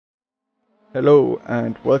Hello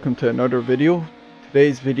and welcome to another video.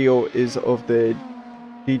 Today's video is of the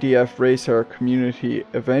DDF Racer community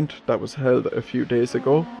event that was held a few days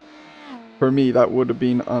ago. For me that would have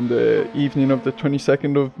been on the evening of the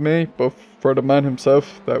 22nd of May, but for the man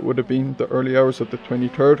himself that would have been the early hours of the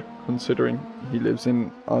 23rd, considering he lives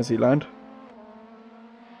in Aussie land.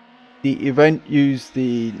 The event used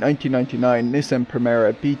the 1999 Nissan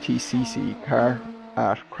Primera BTCC car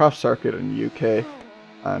at Croft circuit in the UK,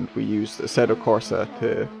 and we used a Assetto Corsa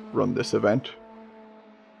to run this event.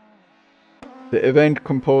 The event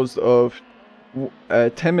composed of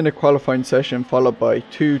a 10-minute qualifying session followed by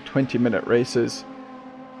two 20-minute races.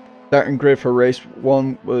 Starting grid for race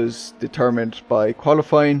 1 was determined by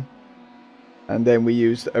qualifying, and then we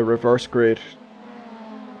used a reverse grid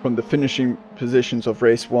from the finishing positions of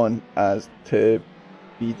race 1 as to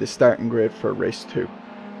be the starting grid for race 2.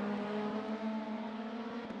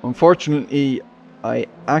 Unfortunately, I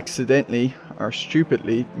accidentally or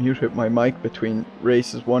stupidly muted my mic between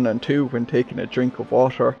races 1 and 2 when taking a drink of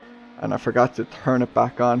water, and I forgot to turn it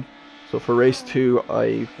back on. So for race 2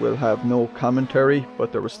 I will have no commentary,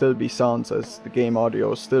 but there will still be sounds as the game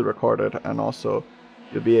audio is still recorded, and also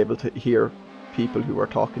you'll be able to hear people who are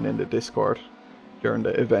talking in the Discord during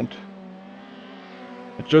the event.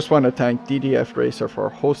 I just want to thank DDF Racer for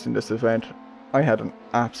hosting this event. I had an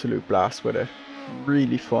absolute blast with it.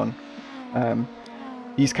 Really fun.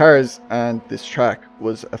 These cars and this track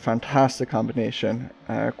was a fantastic combination.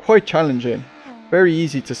 Quite challenging. Very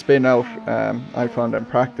easy to spin out, I found in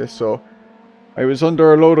practice, so I was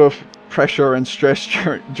under a load of pressure and stress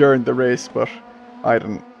during the race, but I had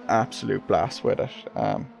an absolute blast with it.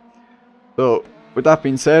 So with that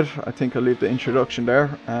being said, I think I'll leave the introduction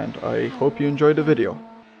there, and I hope you enjoy the video.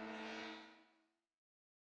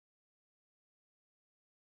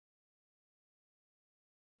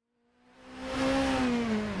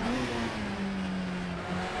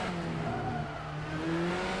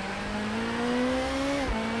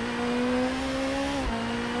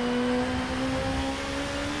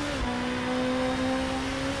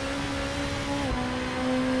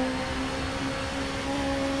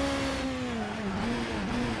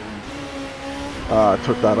 I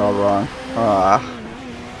took that all wrong.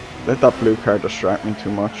 Let that blue car distract me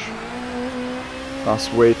too much.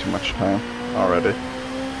 Lost way too much time already.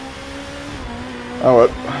 Oh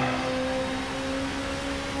well.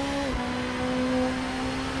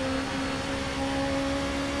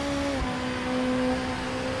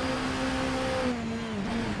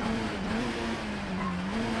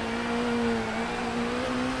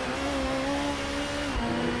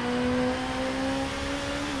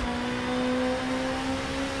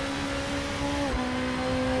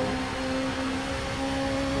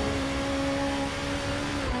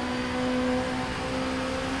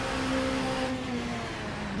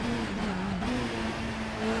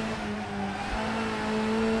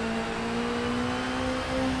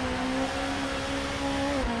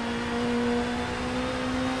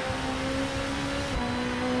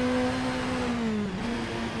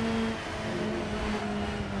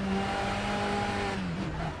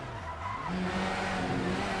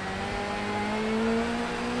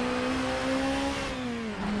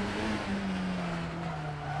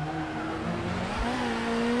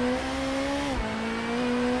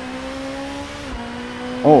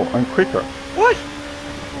 Oh, I'm quicker. What?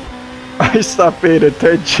 I stopped paying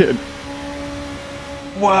attention.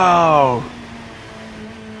 Wow.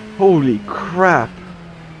 Holy crap.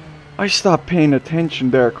 I stopped paying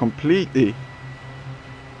attention there completely.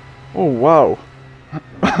 Oh wow.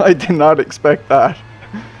 I did not expect that.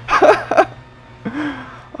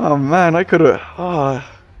 Oh man, I could have...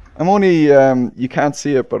 I'm only... you can't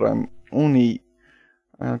see it, but I'm only...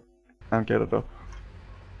 I'll get it up.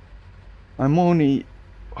 I'm only...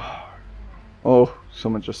 Oh,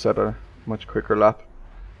 someone just said a much quicker lap.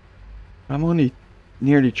 I'm only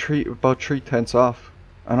nearly about 3/10 off,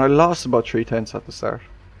 and I lost about 3/10 at the start.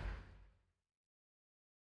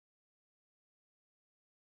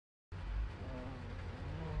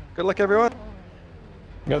 Good luck, everyone.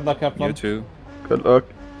 Good luck, Kaplan. You too. Good luck.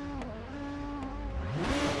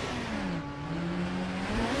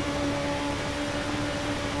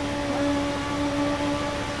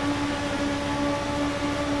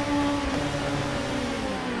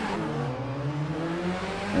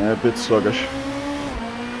 A bit sluggish,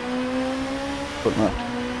 but not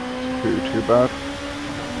too bad.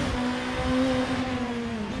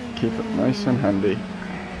 Keep it nice and handy.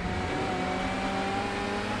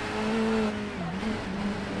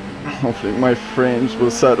 Hopefully my frames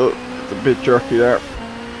will settle. It's a bit jerky there.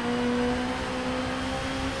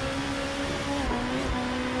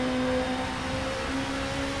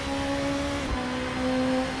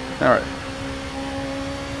 Alright.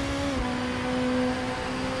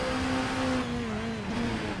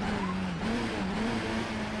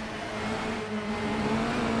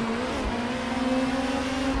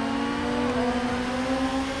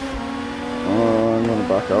 I'm gonna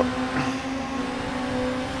back out.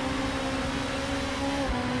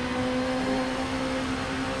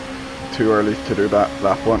 Too early to do that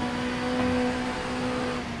lap one.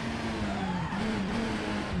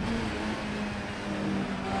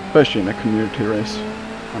 Especially in a community race.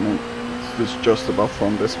 I mean, it's just about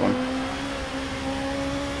fun, this one.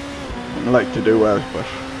 I like to do well, but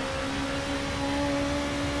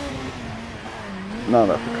not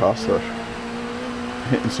at the cost of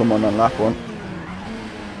hitting someone on lap one.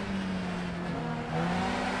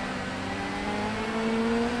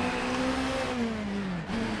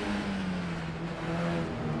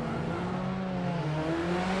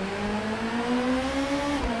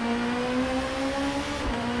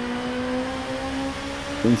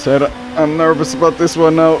 Being said, I'm nervous about this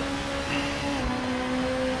one now.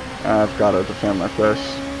 I've got to defend my place.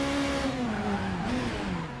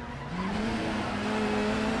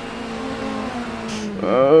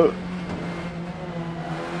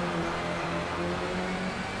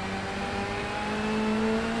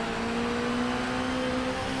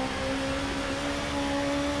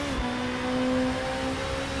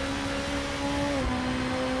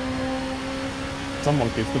 Someone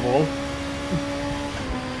kissed the ball.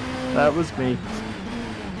 That was me.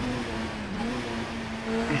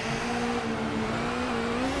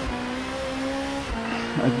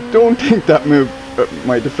 I don't think that move,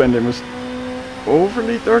 my defending was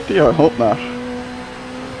overly dirty. I hope not.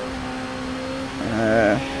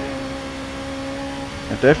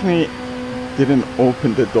 I definitely didn't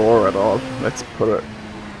open the door at all. Let's put it.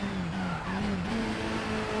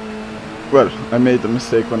 Well, I made the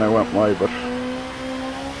mistake when I went wide, but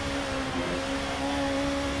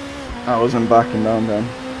I wasn't backing down then.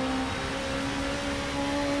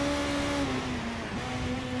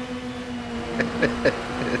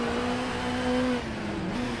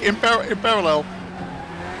 in parallel.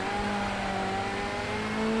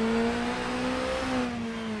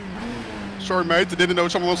 Sorry, mate. I didn't know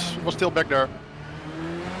someone was still back there.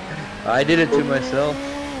 I did it to myself.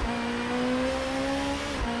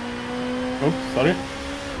 Oh, sorry.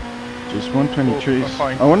 Just 123s. Oh,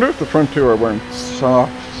 fine. I wonder if the front two are wearing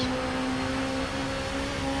softs.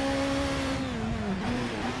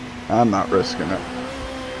 I'm not risking it.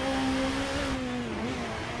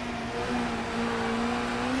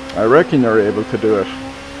 I reckon you're able to do it.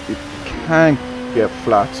 You can't get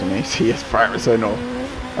flats in AC as far as I know.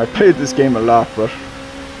 I played this game a lot, but I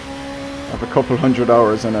have a couple hundred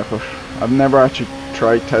hours in it, but I've never actually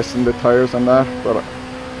tried testing the tires on that, but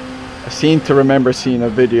I seem to remember seeing a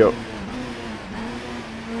video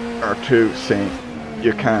or two saying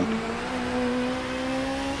you can't.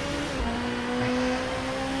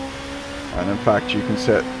 And in fact you can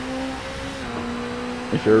set,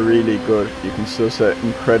 if you're really good, you can still set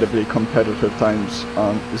incredibly competitive times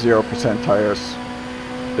on 0% tires.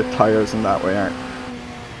 The tires in that way aren't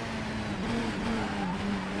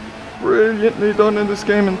brilliantly done in this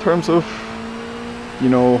game in terms of, you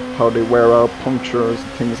know, how they wear out, punctures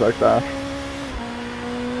and things like that.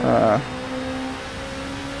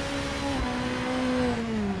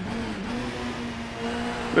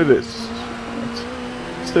 It is.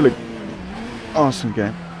 It's still an awesome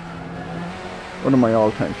game. One of my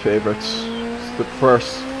all-time favorites. It's the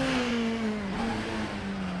first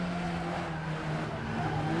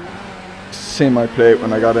sim I played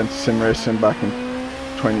when I got into sim racing back in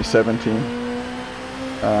 2017.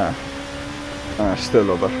 I still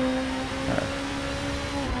love it.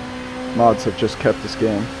 Mods have just kept this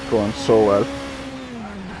game going so well.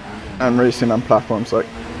 And racing on platforms like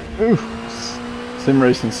Sim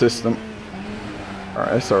Racing System, or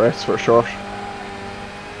SRS for short.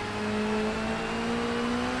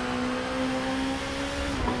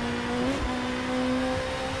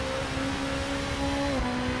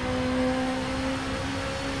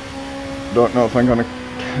 Don't know if I'm gonna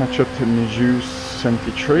catch up to Niju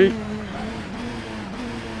 73.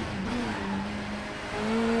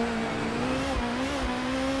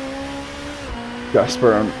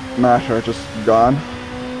 Gasper and Matt are just gone.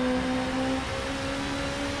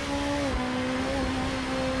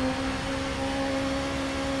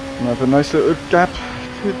 And I have a nice little gap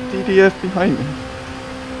to DDF behind me.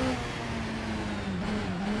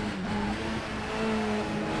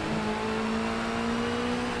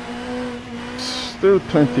 Still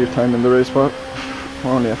plenty of time in the race, but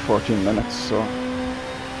we're only at 14 minutes, so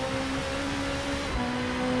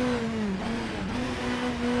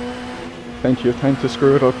plenty of time to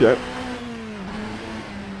screw it up yet.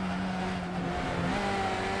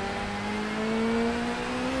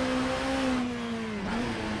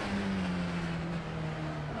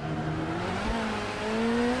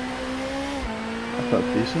 That felt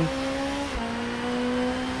decent.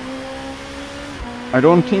 I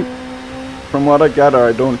don't think, from what I gather,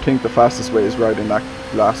 I don't think the fastest way is riding that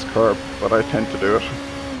last curb, but I tend to do it.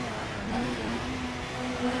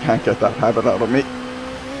 Can't get that habit out of me.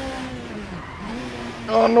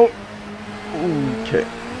 Oh no! Okay,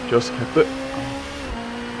 just kept it.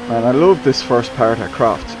 Man, I love this first part at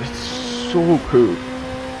Croft. It's so cool.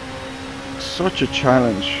 Such a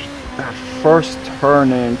challenge. That first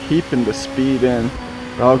turn in, keeping the speed in,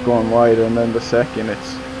 without going wide, and then the second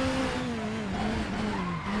it's...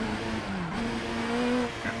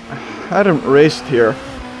 I hadn't raced here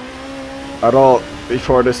at all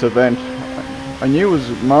before this event. I knew it was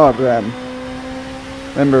mod.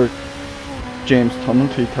 Remember James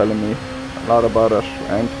Tumulty telling me a lot about it,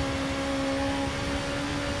 and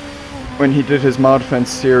when he did his mod fence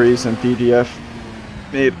series and DDF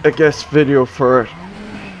made a guest video for it,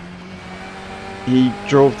 he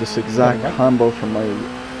drove this exact combo from my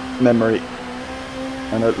memory,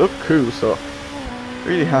 and it looked cool, so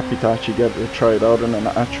really happy to actually get to try it out in an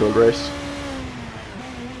actual race.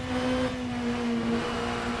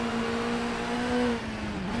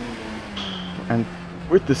 And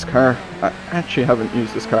with this car, I actually haven't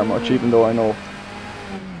used this car much, even though I know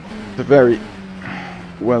the very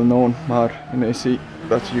well-known mod in AC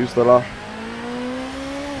that's used a lot.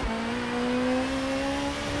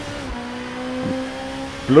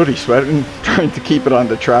 I'm bloody sweating trying to keep it on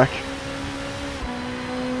the track.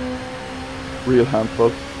 Real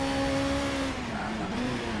handful.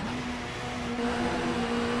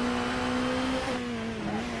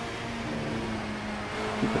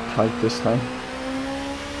 Keep it tight this time.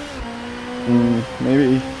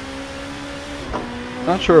 Maybe,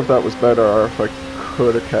 not sure if that was better or if I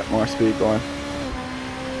could have kept more speed going.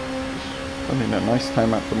 I'm in a nice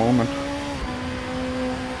time at the moment.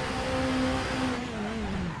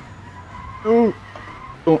 Oh,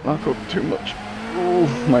 don't lock up too much.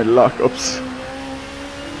 Oh, my lockups.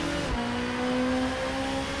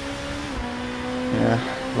 Yeah,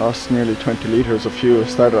 lost nearly 20 litres of fuel,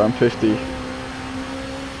 started on 50.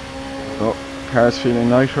 Oh, car's feeling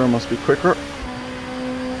lighter, must be quicker.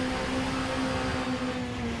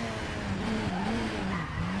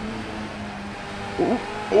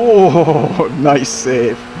 Oh, nice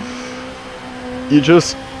save. You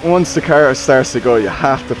just, once the car starts to go, you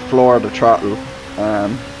have to floor the throttle.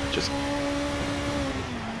 Just,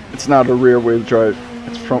 it's not a rear wheel drive,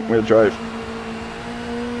 it's front wheel drive.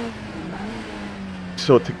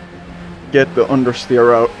 So to get the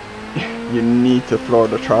understeer out, you need to floor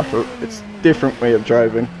the throttle. It's a different way of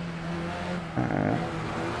driving.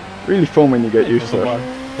 Really fun when you get used to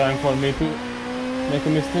it. Time for me to make a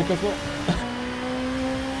mistake as well.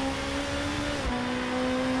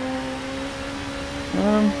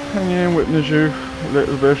 Hanging in with Naju a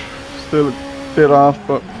little bit, still a bit off,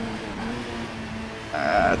 but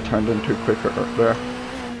turned in too quick there.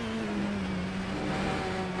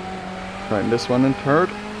 Trying this one in third.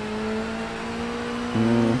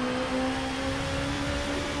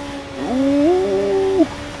 Ooh,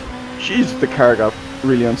 jeez, the car got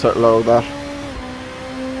really unsettled out of that.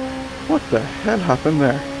 What the hell happened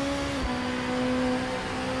there?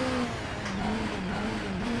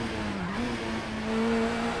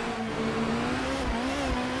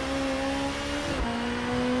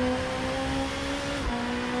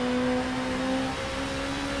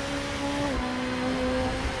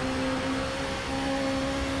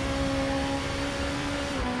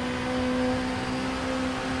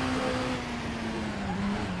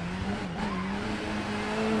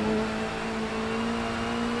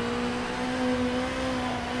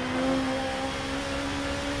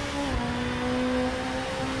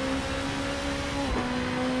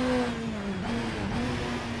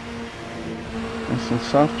 Nice and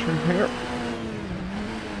soft through here.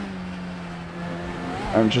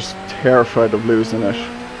 I'm just terrified of losing it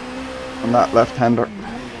on that left-hander.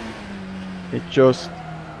 It just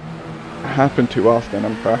happened too often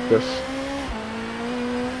in practice.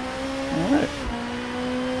 Alright.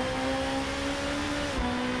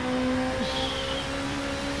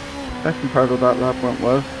 Second part of that lap went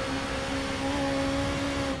well.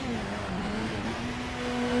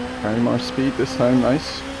 Carry more speed this time,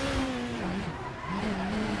 nice.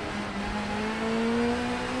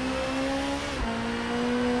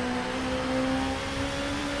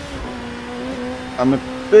 I'm a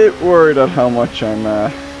bit worried at how much I'm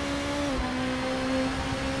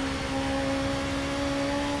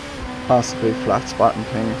possibly flat spotting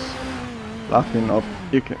things, flapping up.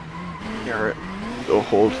 You can hear it the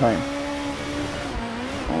whole time.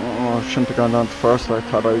 Oh, I shouldn't have gone down to first. I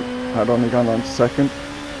thought I had only gone down to second.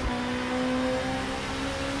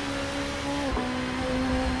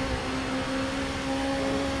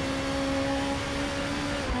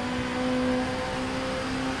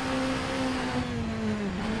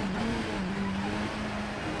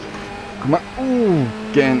 Come on. Ooh,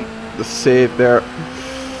 again, the save there.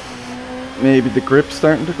 Maybe the grip's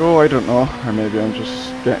starting to go, I don't know. Or maybe I'm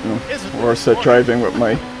just getting worse at driving with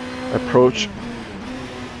my approach.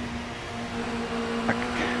 I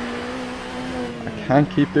can't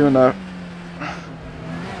keep doing that.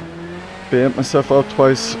 Bait myself out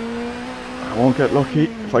twice. I won't get lucky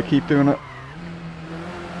if I keep doing it.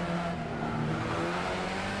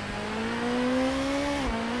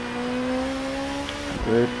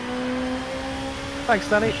 Good. Thanks,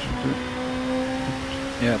 Danny.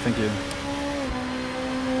 Yeah, thank you.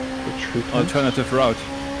 Retreat. Alternative route.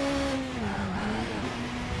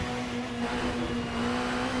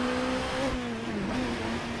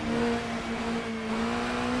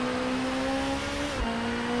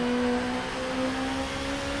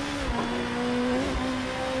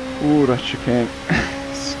 Ooh, that chicane.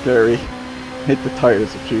 Scary. Hit the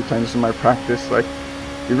tires a few times in my practice. Like,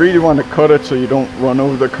 you really want to cut it so you don't run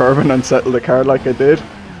over the curb and unsettle the car like I did.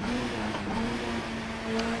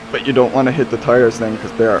 But you don't want to hit the tires then,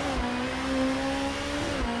 because they're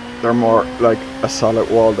more like a solid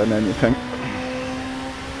wall than anything.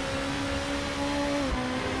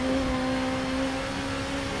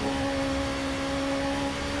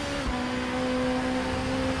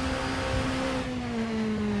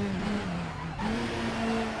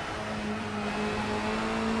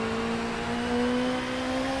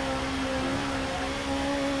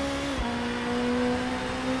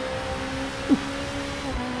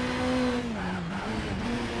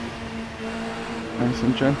 Nice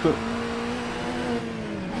and gentle.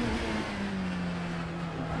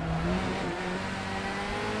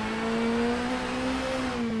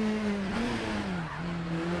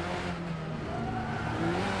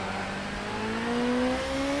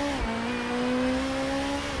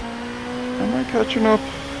 Am I catching up?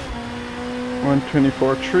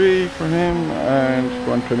 124.3 for him and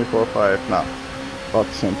 124.5 now. About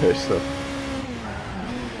the same pace still.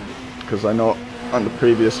 Because I know on the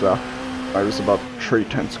previous lap I was about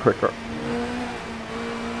 3/10 quicker.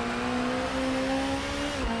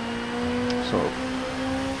 So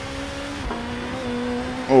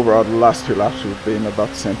overall the last two laps we've been about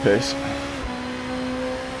the same pace.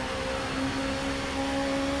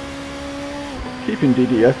 Keeping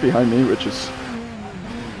DDF behind me, which is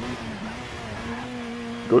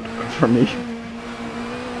good for me.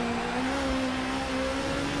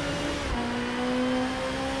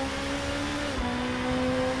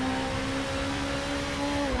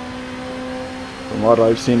 From what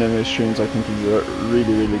I've seen in his streams, I think he's a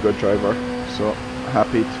really, really good driver. So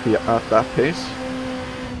happy to be at that pace.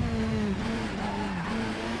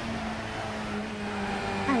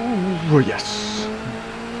 Oh yes.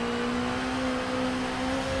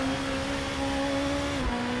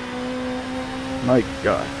 My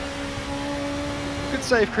God. Good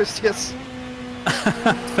save, Christius.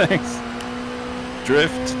 Thanks.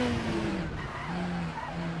 Drift.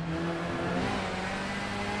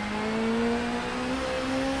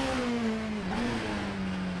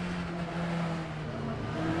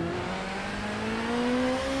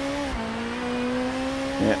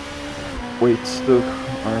 Yeah. Weight still,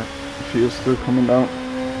 or fuel still coming down.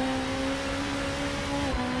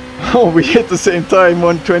 Oh, we hit the same time,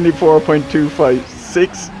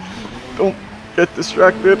 124.256. Don't get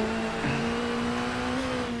distracted.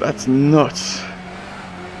 That's nuts.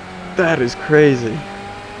 That is crazy.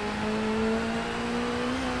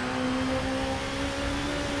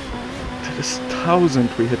 To this 1,000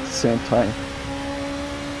 we hit the same time.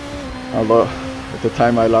 Although, at the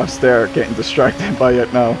time I lost there, getting distracted by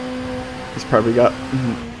it now, he's probably got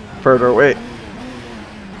further away.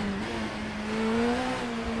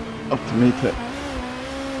 Up to me to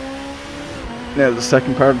nail the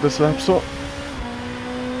second part of this lap, so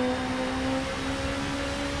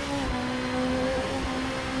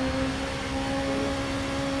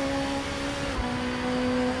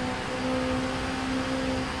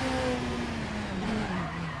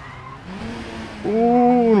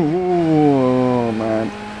ooh, man,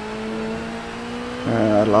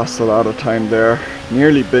 I lost a lot of time there,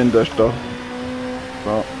 nearly binned it though,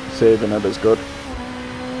 well, saving it is good.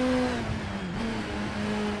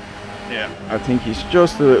 Yeah, I think he's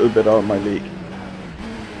just a little bit out of my league.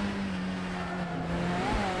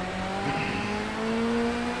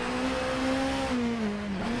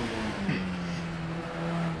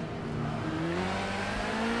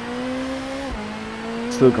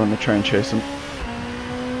 still going to try and chase him.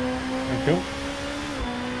 Thank you.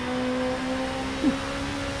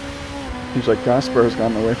 Seems like Gasper has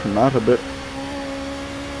gotten away from that a bit.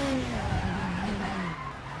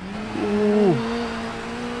 Ooh.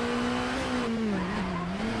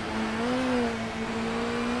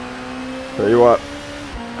 Tell you what,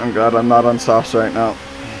 I'm glad I'm not on softs right now.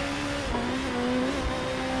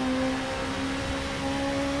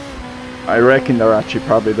 I reckon they're actually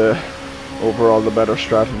probably the overall the better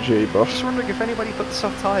strategy, but Just wondering if anybody put the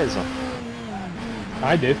soft tyres on.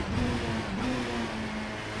 I did.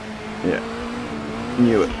 yeah,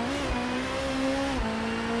 knew it.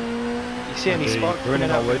 You see any Okay, spark running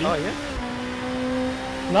coming out already? of the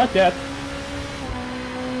tyre? Not yet.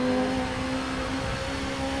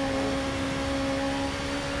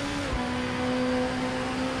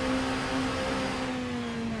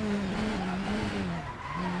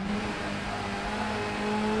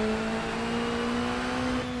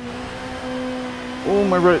 Oh,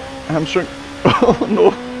 my right hamstring. Oh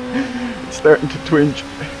no, it's starting to twinge.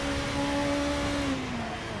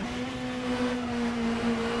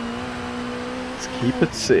 Let's keep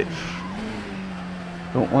it safe.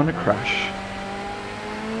 Don't want to crash.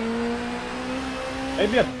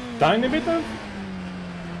 Maybe a tiny bit of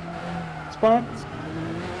sparks.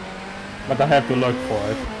 But I have to look for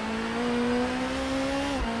it.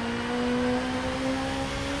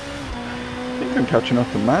 I think I'm catching up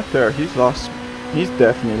to Matt there. He's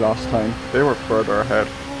definitely lost time. They were further ahead.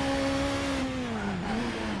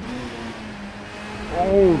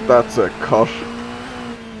 Oh, that's a cut.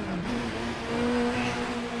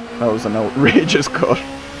 That was an outrageous cut.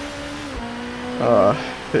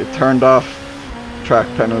 They turned off track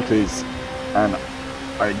penalties, and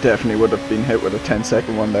I definitely would have been hit with a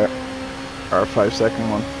 10-second one there. Or a 5-second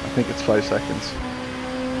one. I think it's 5 seconds.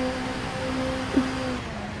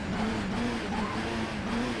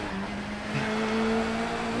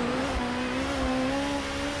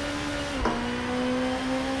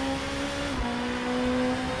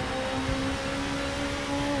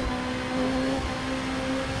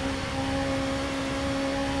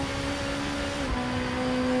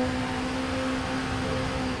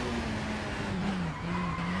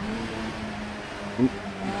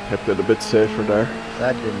 Kept it a bit safer there.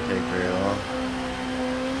 That didn't take very long.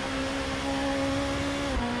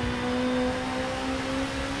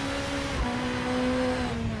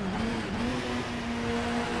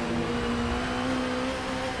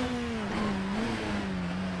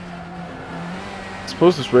 I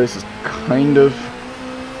suppose this race is kind of,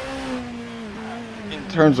 in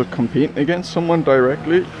terms of competing against someone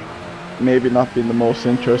directly, maybe not being the most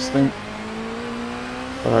interesting.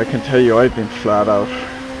 But I can tell you I've been flat out.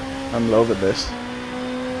 I'm loving this.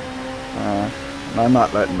 And I'm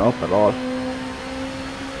not letting up at all.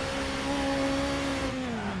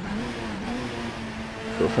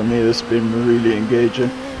 So for me this has been really engaging.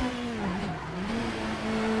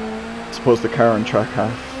 I suppose the car and track I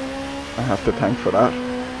have to thank for that.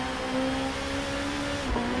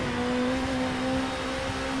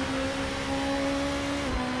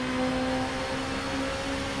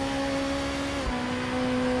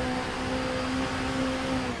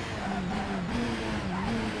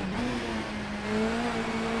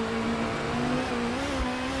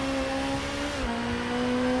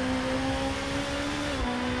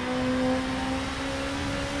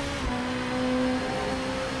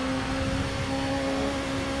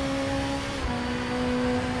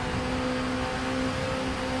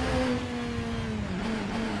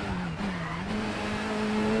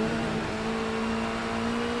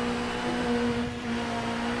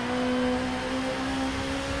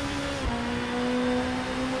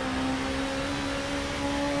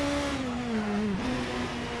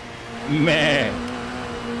 Man.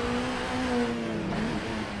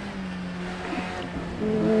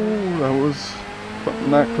 Ooh, that was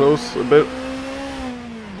putting that close a bit.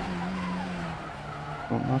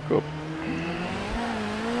 Don't knock up.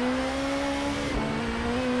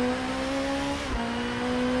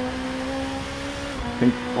 I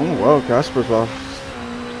think, oh wow, Gasper's lost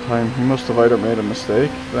time. He must have either made a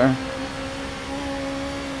mistake there.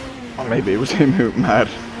 Or maybe it was him who mad.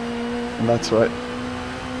 And that's right.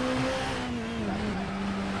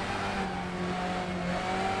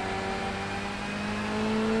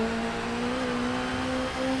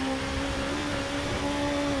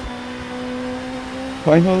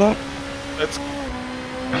 Final lap. Let's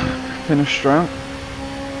finish strong.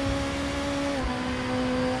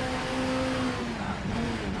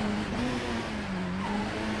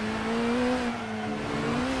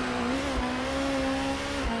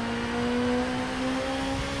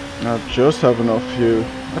 I just have enough fuel.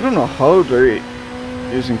 I don't know how they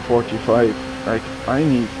using 45. Like, I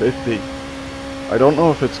need 50. I don't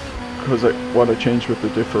know if it's because what I changed with the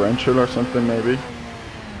differential or something, maybe.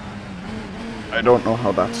 I don't know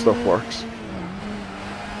how that stuff works.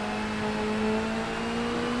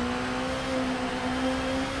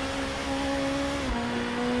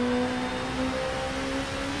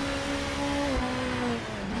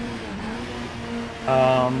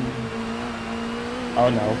 Oh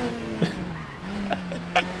no.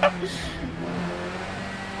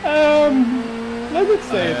 Let me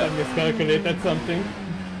say I miscalculated something.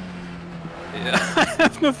 Yeah, I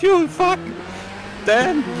have no fuel, fuck!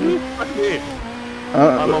 Dan, fuck me!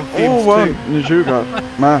 I'm on Oh, wow, Niju got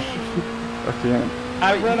Matt at the end.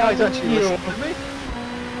 I ran out of fuel.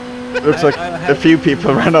 Looks like a few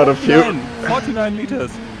people ran out of fuel. 49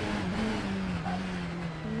 meters.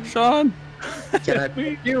 Sean! Can I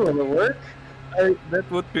beat you? Will it work? That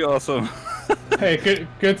would be awesome. Hey,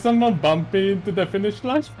 could someone bump me into the finish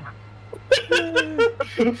line?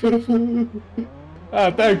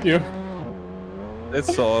 Thank you.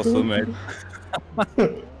 That's so awesome, mate.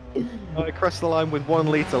 I crossed the line with 1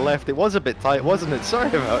 litre left. It was a bit tight, wasn't it? Sorry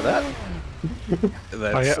about that.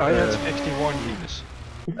 That's, I had 51 liters.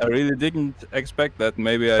 I really didn't expect that.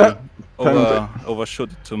 Maybe I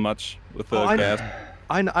overshot it too much with the gas.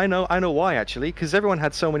 I know why, actually, because everyone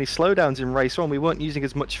had so many slowdowns in race 1, we weren't using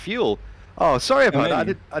as much fuel. Oh, sorry about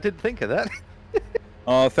that. I didn't think of that.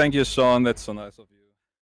 Oh, thank you, Sean. That's so nice of you.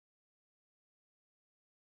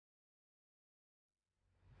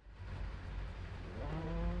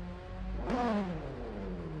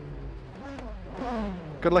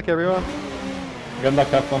 Good luck, everyone. Good luck,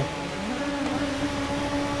 have fun.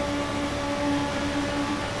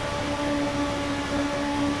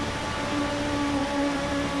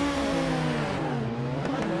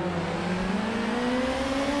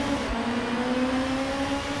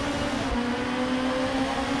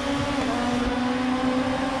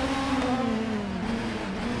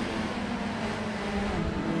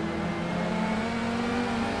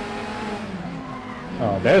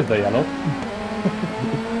 Oh, there's the yellow.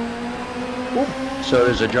 So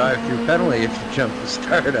there's a drive-through penalty if you jump the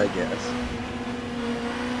start, I guess.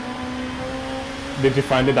 Did you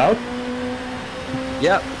find it out?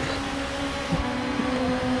 Yep.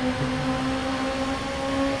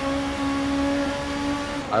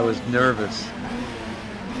 I was nervous.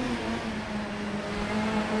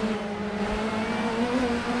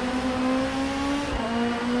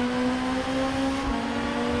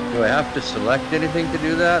 Do I have to select anything to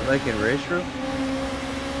do that, like in race room?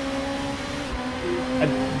 I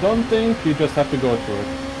don't think you just have to go through it.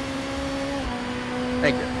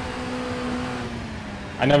 Thank you.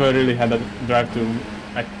 I never really had a drive to,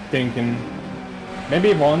 I think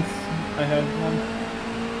maybe once I had one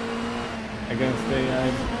against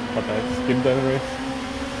AI, but I skipped that race.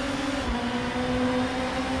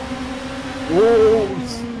 Whoa!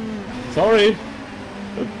 Sorry!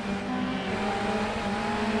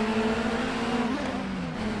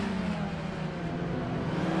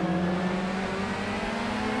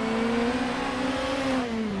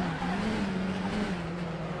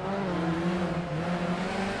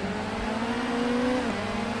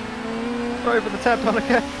 Sorry for the tap,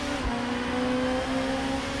 Donica.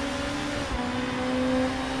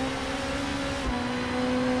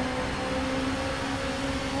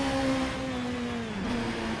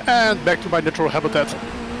 And back to my natural habitat.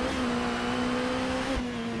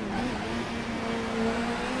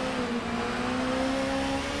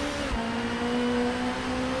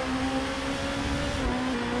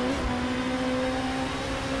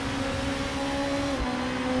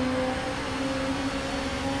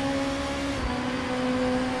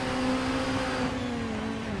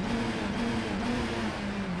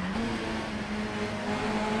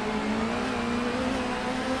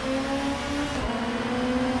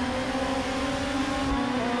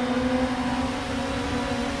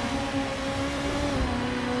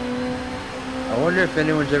 I wonder if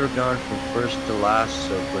anyone's ever gone from first to last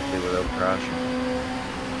so quickly without crashing.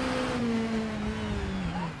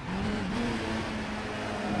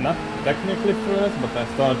 Not technically first, but I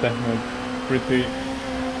started pretty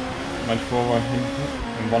much forward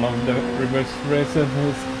in one of the reverse races,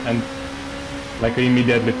 and like I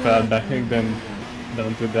immediately fell back then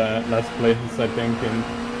down to the last place, I think,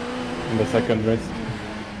 in the second race.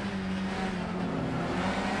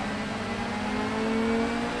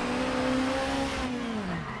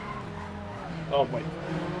 Oh wait.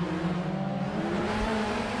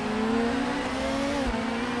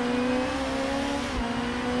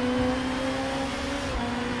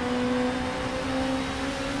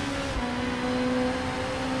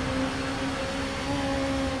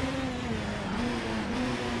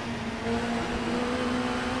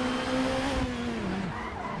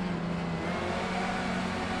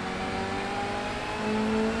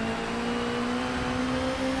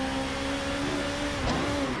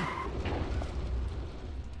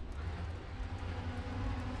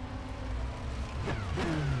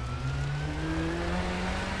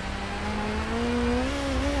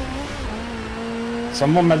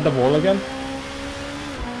 Someone met the wall again?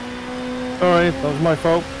 Sorry, that was my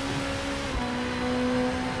fault.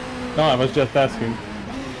 No, I was just asking.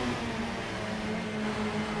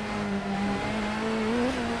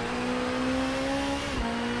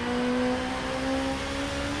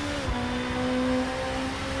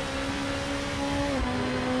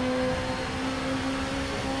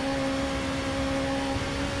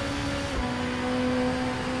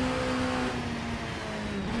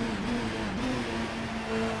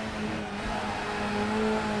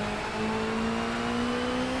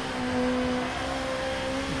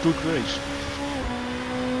 Good race.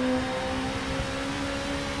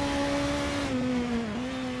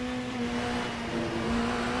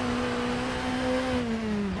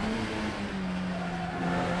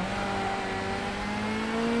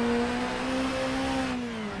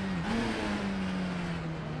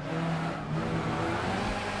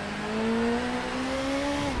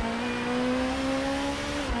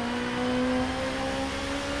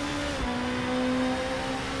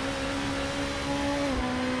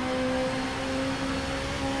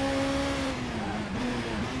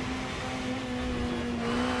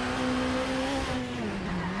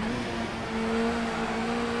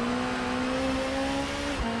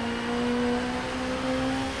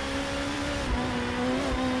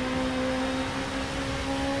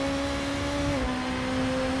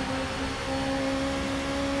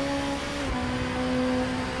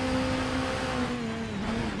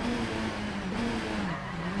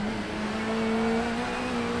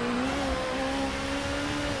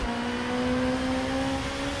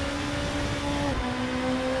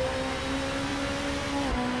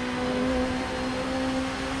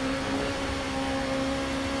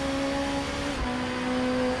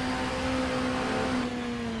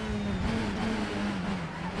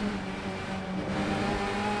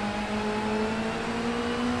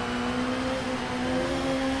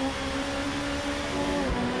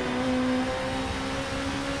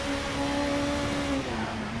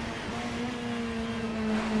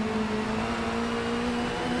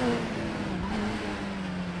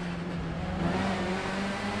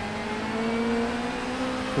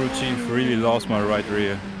 Crew chief really lost my right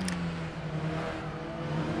rear.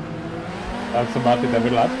 That's about it every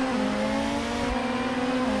lap.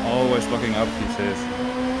 Always locking up, he says.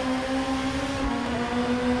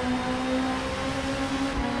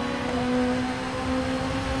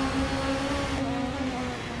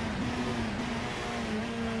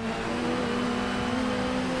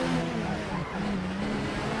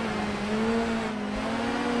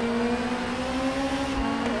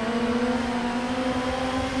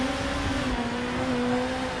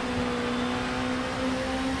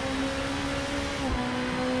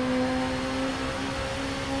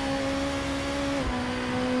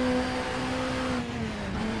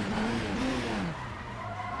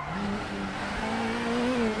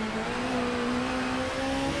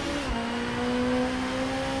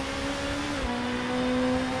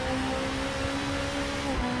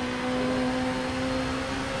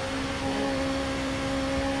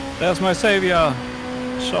 There's my savior,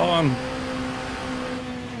 Sean.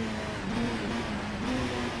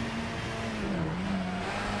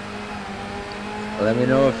 Let me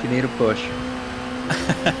know if you need a push.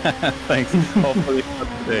 Thanks. Hopefully not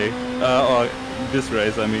today. Or this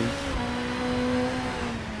race, I mean.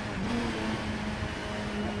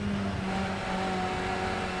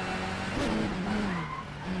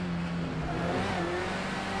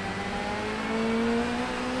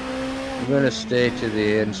 I'm gonna stay to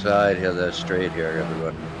the inside here, the straight here,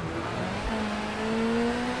 everyone.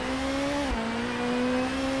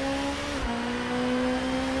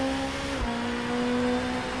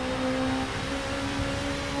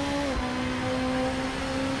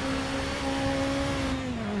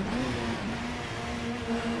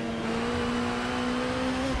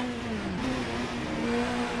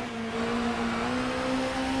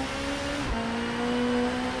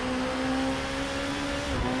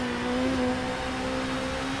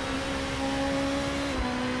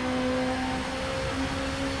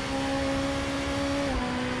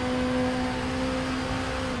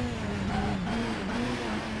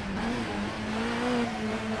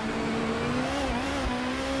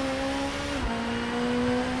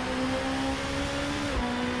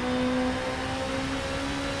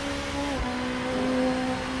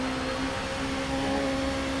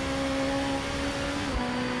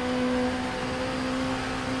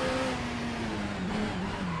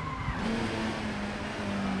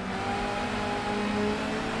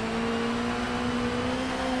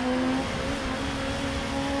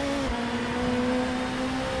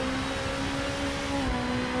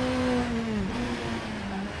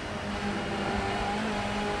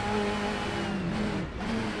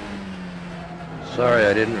 Sorry,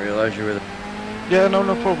 I didn't realize you were the... Yeah, no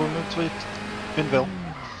problem. Het vind wel.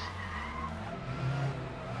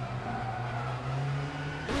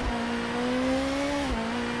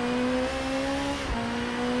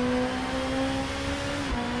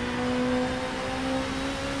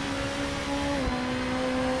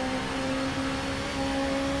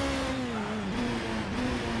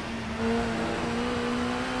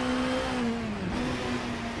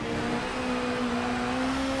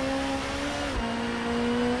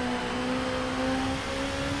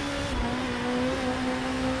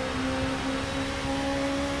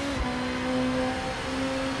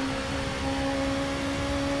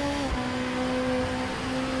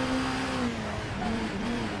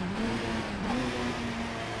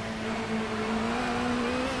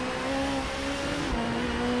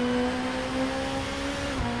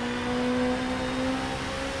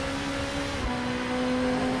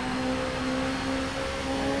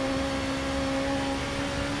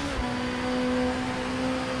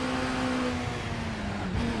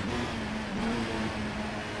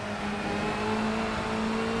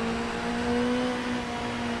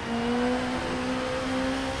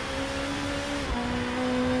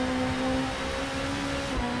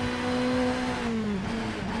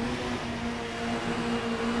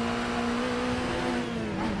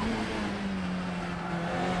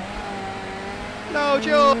 No,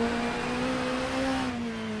 Joe!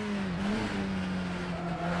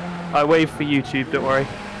 I wave for YouTube, don't worry.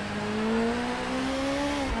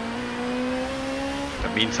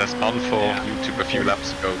 That means I spun for YouTube a few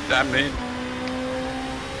laps ago. Damn it!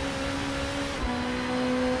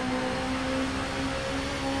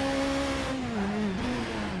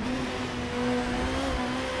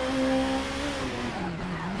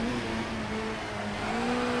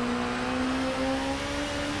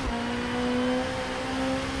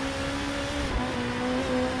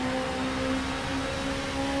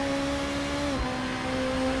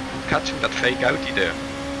 Catching that fake outie there.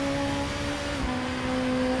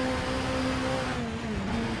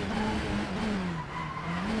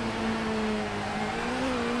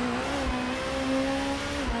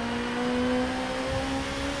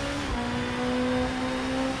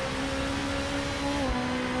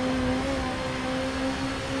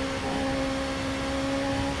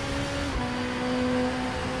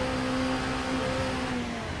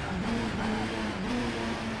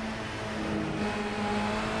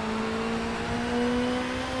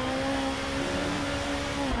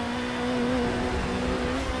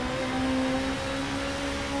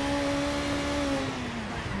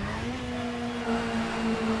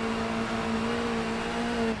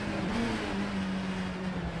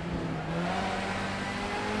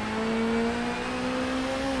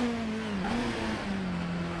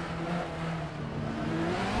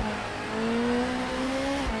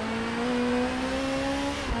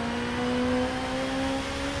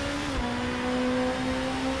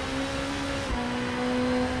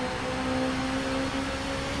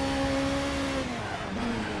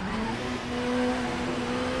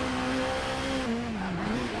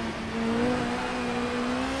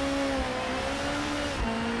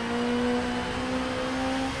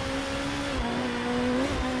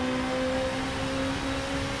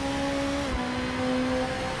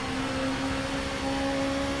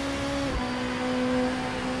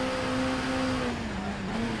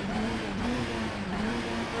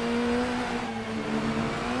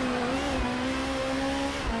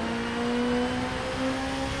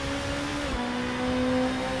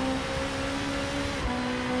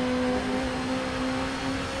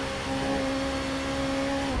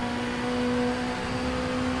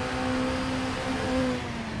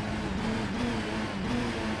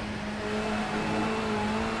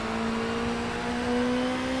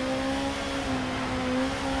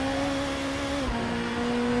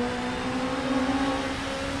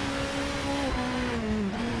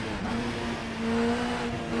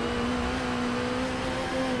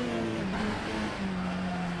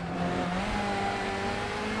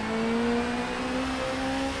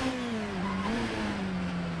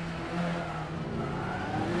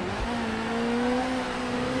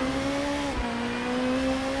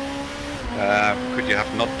 Could you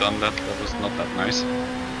have not done that? That was not that nice.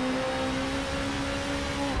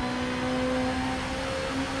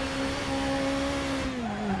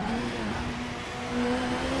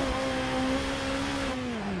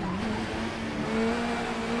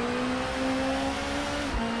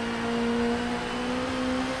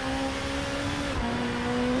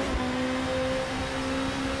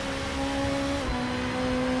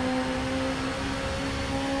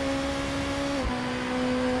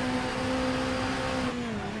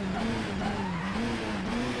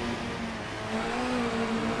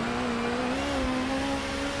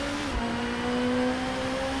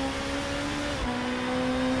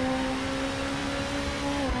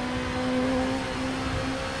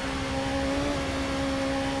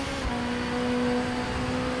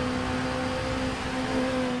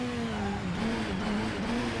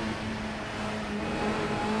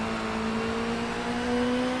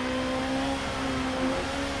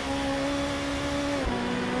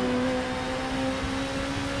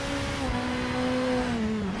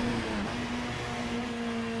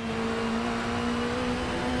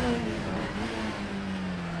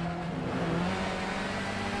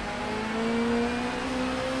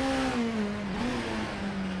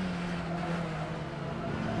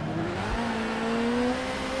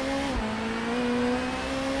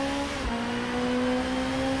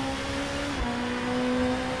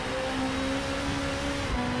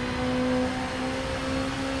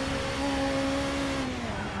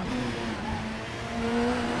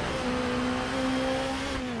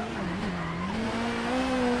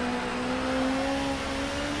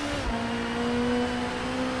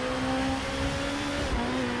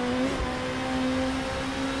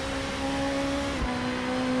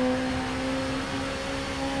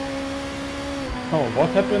 Oh, what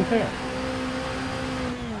happened here?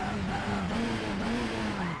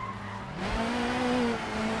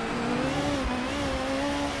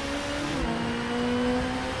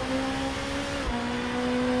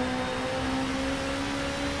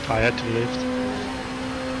 I had to lift.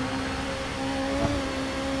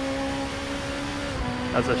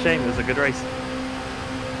 That's a shame, it was a good race.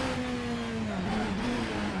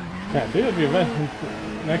 Yeah, dude, we went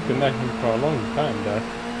neck to neck for a long time there.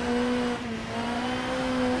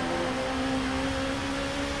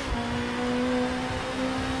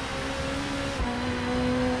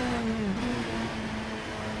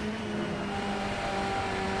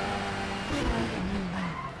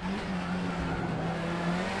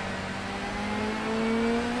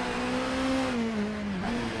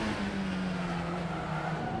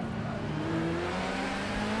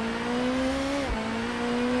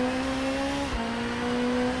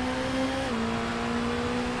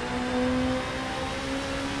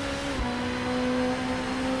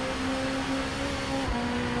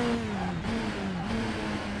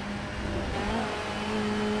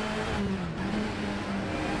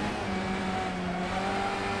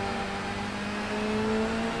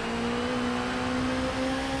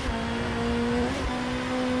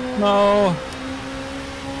 No.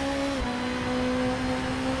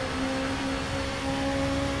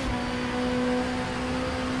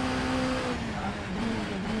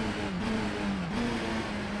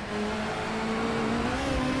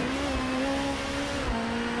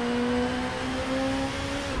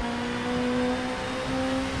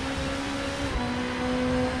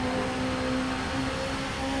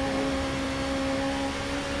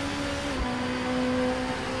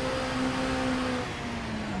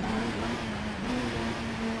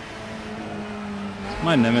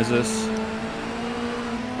 My nemesis.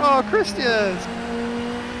 Oh, Christian!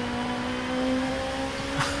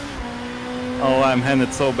 Oh, I'm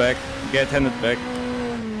handed so back. Get handed back.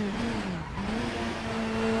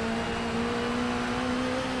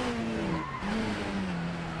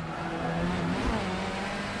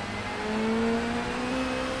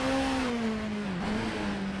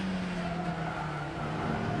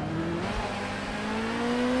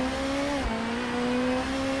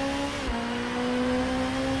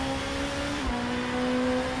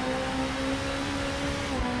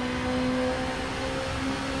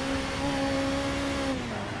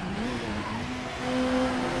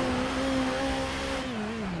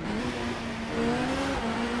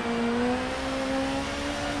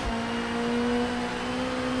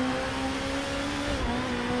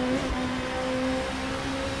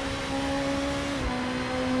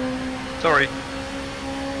 Sorry.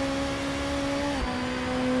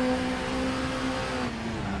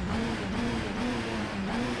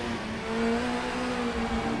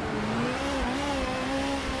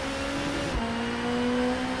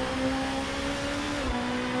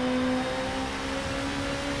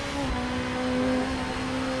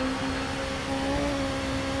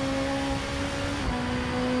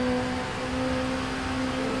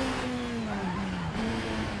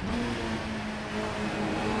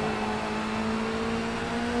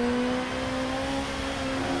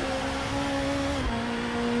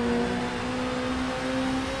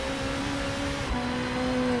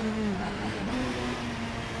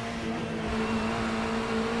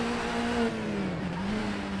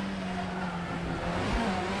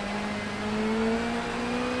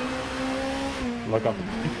 Look up.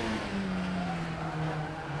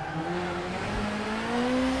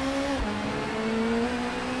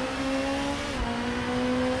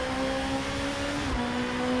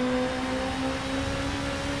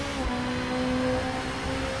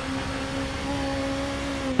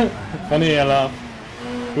 Funny enough,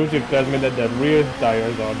 Crucial tells me that the rear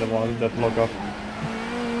tires are the ones that lock up.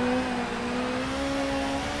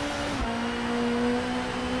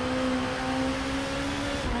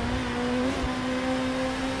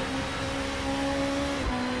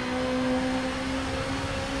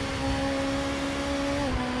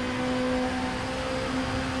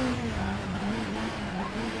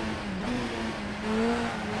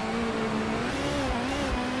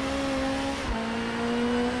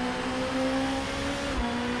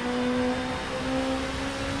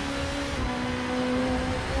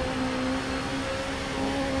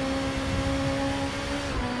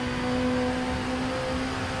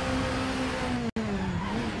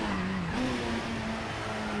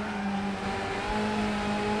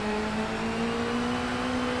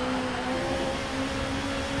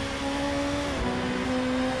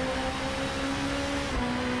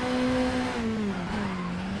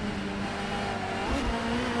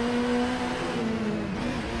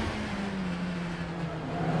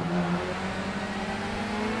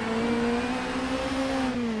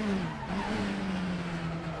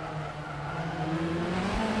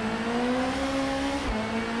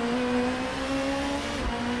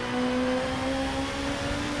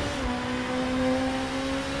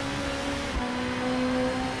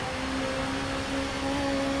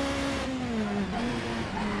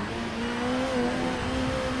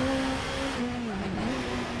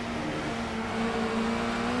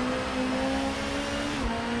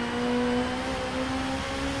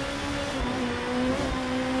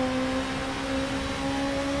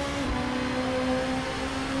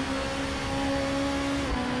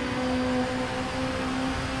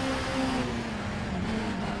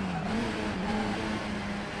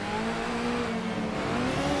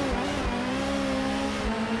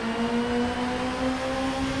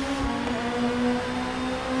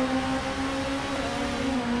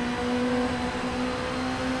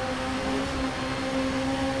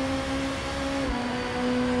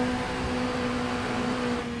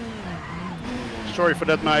 Sorry for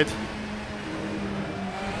that, mate.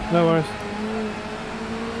 No worries.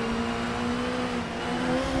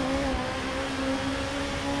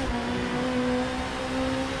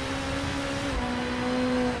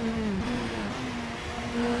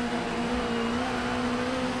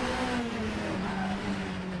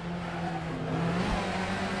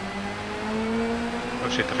 Oh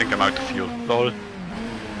shit, I think I'm out of fuel. Lol.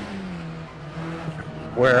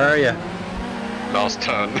 Where are you? Last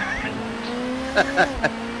turn.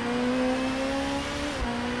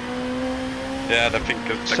 Yeah, I think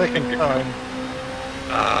it's the Second time.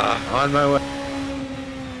 On my way.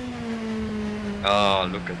 Oh,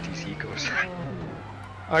 look at these egos.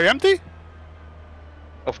 Are you empty?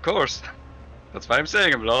 Of course. That's why I'm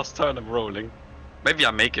saying I'm last turn, I'm rolling. Maybe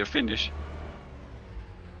I make a finish.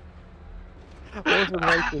 Awesome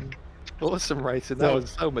racing. Awesome racing. That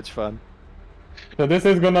was so much fun. So this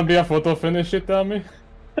is gonna be a photo finish, you tell me?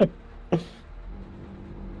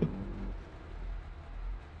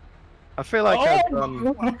 I feel like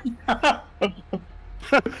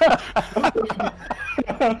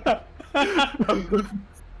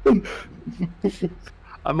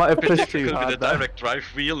I might have Bit pushed too difficult hard with a there. direct drive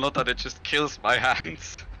wheel, not that it just kills my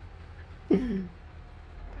hands.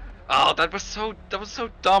 Oh, that was so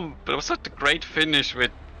dumb. But it was such a great finish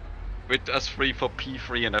with us 3 for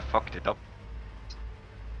P3, and I fucked it up.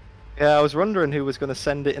 Yeah, I was wondering who was going to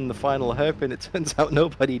send it in the final hairpin. It turns out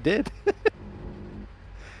nobody did.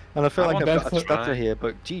 And I feel like I've got a stutter here,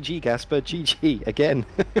 but GG Gasper, GG again.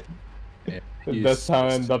 That's how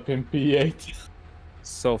I end up in P8.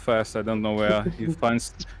 So fast, I don't know where he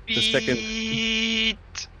finds the second. Speed!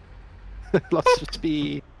 Lots of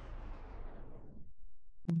speed.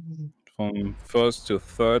 From first to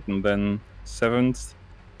third and then seventh.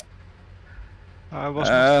 I was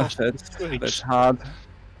not That's hard.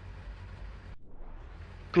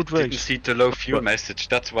 Good didn't see the low fuel message,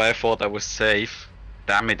 that's why I thought I was safe.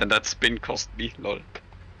 Damn it, and that spin cost me, lol.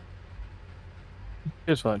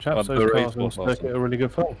 Cheers for that, chaps. But Those the race cars and was circuit awesome. are really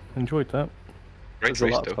good fun. Enjoyed that. It Great was a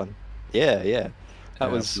race lot though. of fun. Yeah, yeah. That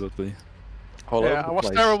was Absolutely. all over Yeah, the I was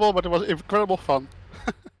place. terrible, but it was incredible fun.